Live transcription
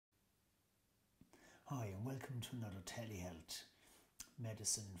Hi and welcome to another telehealth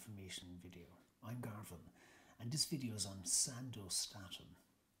medicine information video. I'm Garvin and this video is on Sandostatin.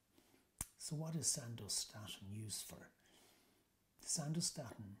 So what is Sandostatin used for?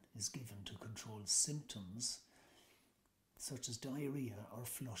 Sandostatin is given to control symptoms such as diarrhea or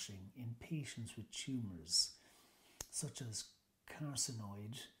flushing in patients with tumours such as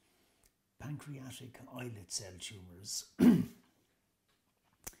carcinoid, pancreatic islet cell tumours,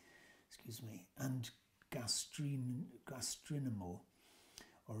 and gastrinemo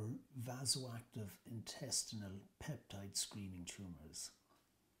or vasoactive intestinal peptide screening tumours.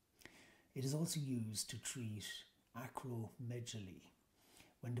 It is also used to treat acromegaly,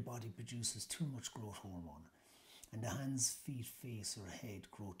 when the body produces too much growth hormone and the hands, feet, face or head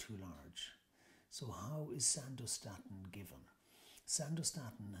grow too large. So how is Sandostatin given?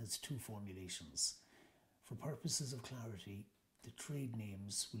 Sandostatin has two formulations. For purposes of clarity, the trade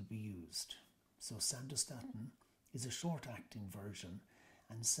names will be used. So Sandostatin is a short-acting version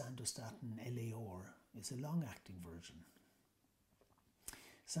and Sandostatin LAR is a long-acting version.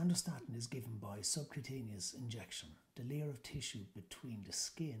 Sandostatin is given by subcutaneous injection, the layer of tissue between the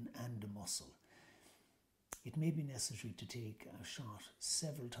skin and the muscle. It may be necessary to take a shot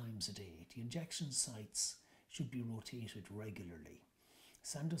several times a day. The injection sites should be rotated regularly.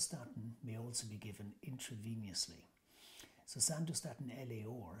 Sandostatin may also be given intravenously. So Sandostatin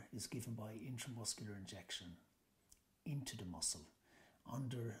LAR is given by intramuscular injection into the muscle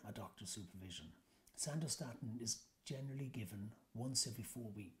under a doctor's supervision. Sandostatin is generally given once every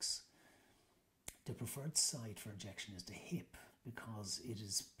 4 weeks. The preferred site for injection is the hip because it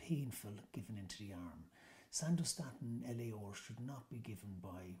is painful given into the arm. Sandostatin LAR should not be given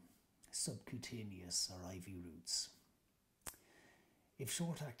by subcutaneous or IV routes. If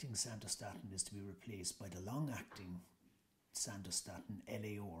short-acting Sandostatin is to be replaced by the long-acting Sandostatin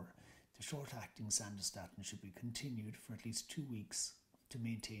LAR, the short-acting Sandostatin should be continued for at least 2 weeks to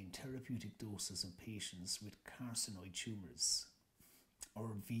maintain therapeutic doses in patients with carcinoid tumours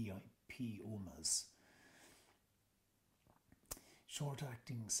or VIPomas.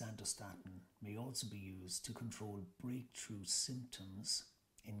 Short-acting Sandostatin may also be used to control breakthrough symptoms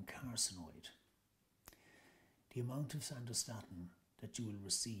in carcinoid. The amount of Sandostatin that you will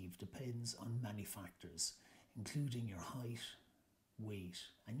receive depends on many factors, including your height, weight,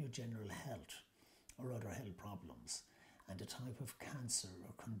 and your general health or other health problems, and the type of cancer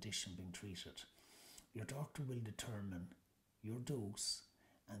or condition being treated. Your doctor will determine your dose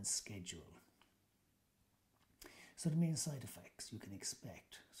and schedule. So the main side effects you can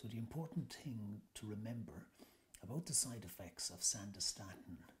expect. So the important thing to remember about the side effects of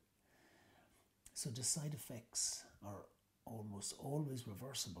Sandostatin. So the side effects are almost always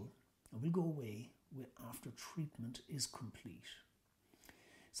reversible and will go away after treatment is complete.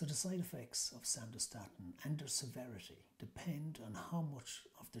 So the side effects of Sandostatin and their severity depend on how much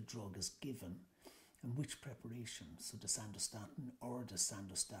of the drug is given and which preparation, so the Sandostatin or the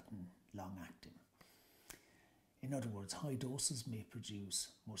Sandostatin long-acting. In other words, high doses may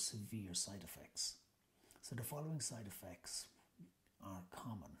produce more severe side effects. So the following side effects are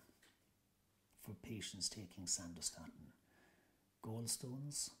common for patients taking Sandostatin: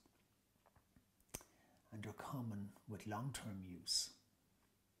 gallstones, and are common with long-term use.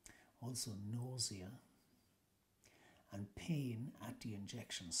 Also nausea and pain at the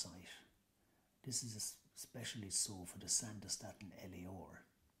injection site. This is especially so for the Sandostatin LAR.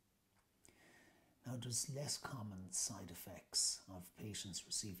 Now there's less common side effects of patients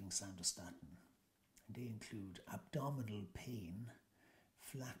receiving Sandostatin. They include abdominal pain,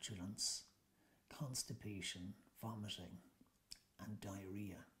 flatulence, constipation, vomiting, and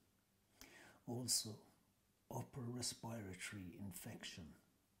diarrhea. Also upper respiratory infection,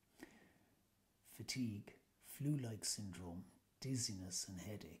 fatigue, flu-like syndrome, dizziness and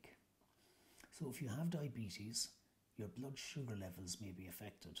headache. So if you have diabetes, your blood sugar levels may be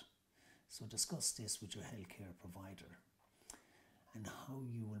affected. So discuss this with your healthcare provider and how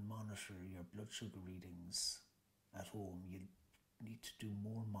you will monitor your blood sugar readings at home. You need to do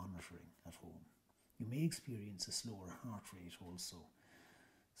more monitoring at home. You may experience a slower heart rate also.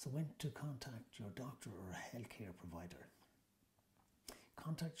 So when to contact your doctor or healthcare provider.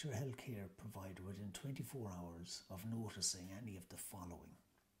 Contact your healthcare provider within 24 hours of noticing any of the following.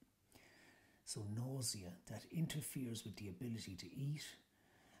 So nausea that interferes with the ability to eat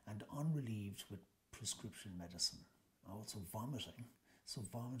and unrelieved with prescription medicine. Also vomiting, so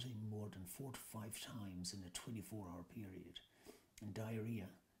vomiting more than 4 to 5 times in a 24-hour period. And diarrhea,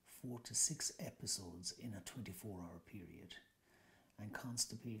 4 to 6 episodes in a 24-hour period. And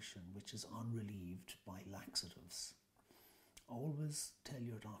constipation, which is unrelieved by laxatives. Always tell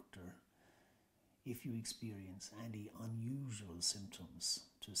your doctor if you experience any unusual symptoms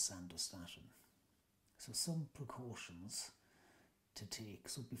to Sandostatin. So some precautions to take.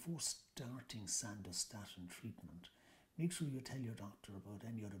 So before starting Sandostatin treatment, make sure you tell your doctor about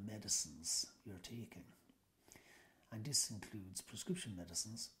any other medicines you're taking. And this includes prescription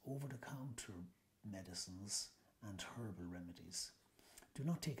medicines, over-the-counter medicines, and herbal remedies. Do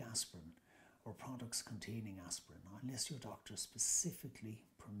not take aspirin or products containing aspirin unless your doctor specifically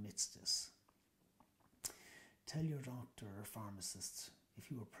permits this. Tell your doctor or pharmacist if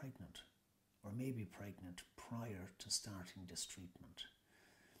you are pregnant or may be pregnant prior to starting this treatment.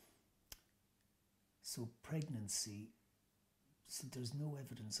 So pregnancy, so there's no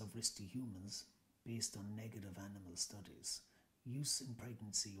evidence of risk to humans based on negative animal studies. Use in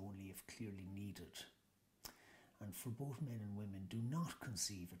pregnancy only if clearly needed. And for both men and women, do not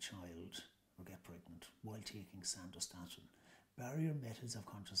conceive a child or get pregnant while taking Sandostatin. Barrier methods of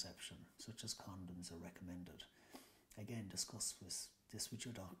contraception, such as condoms, are recommended. Again, discuss this with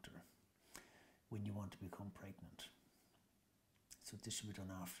your doctor when you want to become pregnant. So this should be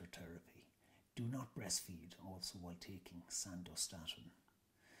done after therapy. Do not breastfeed also while taking Sandostatin.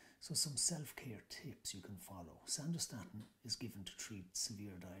 So some self-care tips you can follow. Sandostatin is given to treat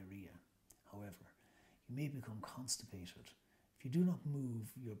severe diarrhea. However, you may become constipated. If you do not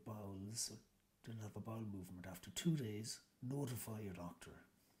move your bowels or do not have a bowel movement after 2 days, notify your doctor.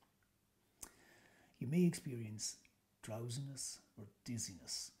 You may experience drowsiness or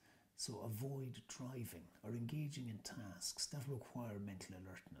dizziness, so avoid driving or engaging in tasks that require mental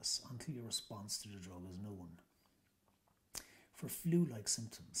alertness until your response to the drug is known. For flu-like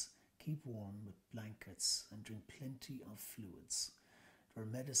symptoms, keep warm with blankets and drink plenty of fluids. There are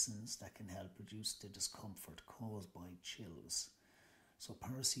medicines that can help reduce the discomfort caused by chills. So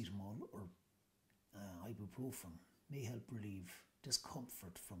paracetamol or ibuprofen may help relieve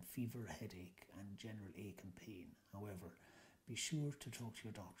discomfort from fever, headache and general ache and pain. However, be sure to talk to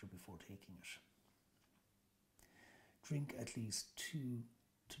your doctor before taking it. Drink at least 2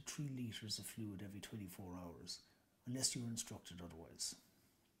 to 3 litres of fluid every 24 hours, unless you're instructed otherwise.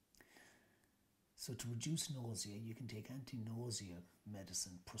 So to reduce nausea, you can take anti-nausea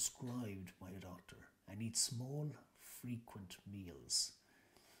medicine prescribed by a doctor and eat small, frequent meals.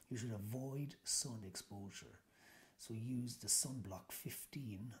 You should avoid sun exposure, so use the sunblock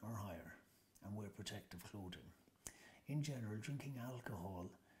 15 or higher and wear protective clothing. In general, drinking alcohol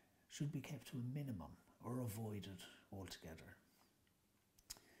should be kept to a minimum or avoided altogether.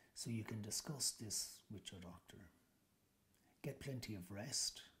 So you can discuss this with your doctor. Get plenty of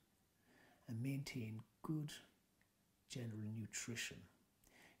rest and maintain good general nutrition.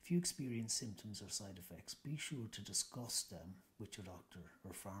 If you experience symptoms or side effects, be sure to discuss them with your doctor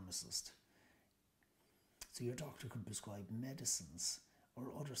or pharmacist. So your doctor can prescribe medicines or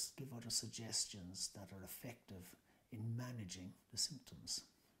give other suggestions that are effective in managing the symptoms.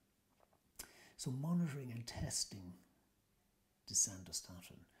 So monitoring and testing the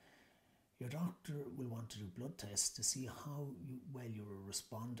Sandostatin. Your doctor will want to do blood tests to see how well you are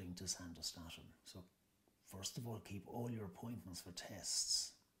responding to Sandostatin. So first of all, keep all your appointments for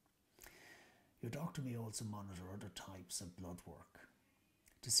tests. Your doctor may also monitor other types of blood work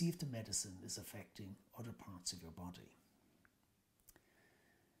to see if the medicine is affecting other parts of your body.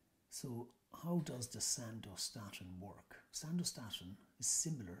 So how does the Sandostatin work? Sandostatin is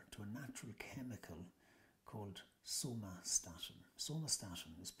similar to a natural chemical called somatostatin.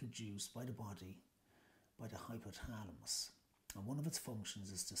 Somatostatin is produced by the body by the hypothalamus, and one of its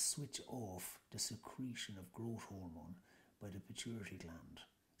functions is to switch off the secretion of growth hormone by the pituitary gland.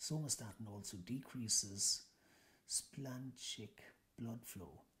 Somatostatin also decreases splanchnic blood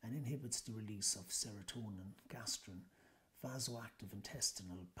flow and inhibits the release of serotonin, gastrin, vasoactive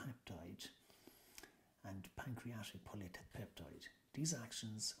intestinal peptide, and pancreatic polypeptide. These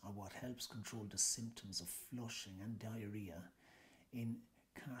actions are what helps control the symptoms of flushing and diarrhea in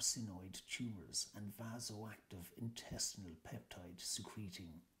carcinoid tumours and vasoactive intestinal peptide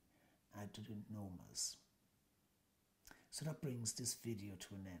secreting adenomas. So that brings this video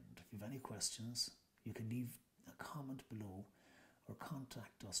to an end. If you have any questions, you can leave a comment below or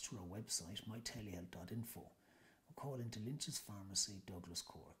contact us through our website, mytelehealth.info, or call into Lynch's Pharmacy, Douglas,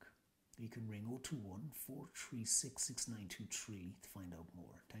 Cork. You can ring 021 436 6923 to find out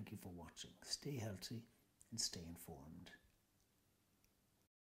more. Thank you for watching. Stay healthy and stay informed.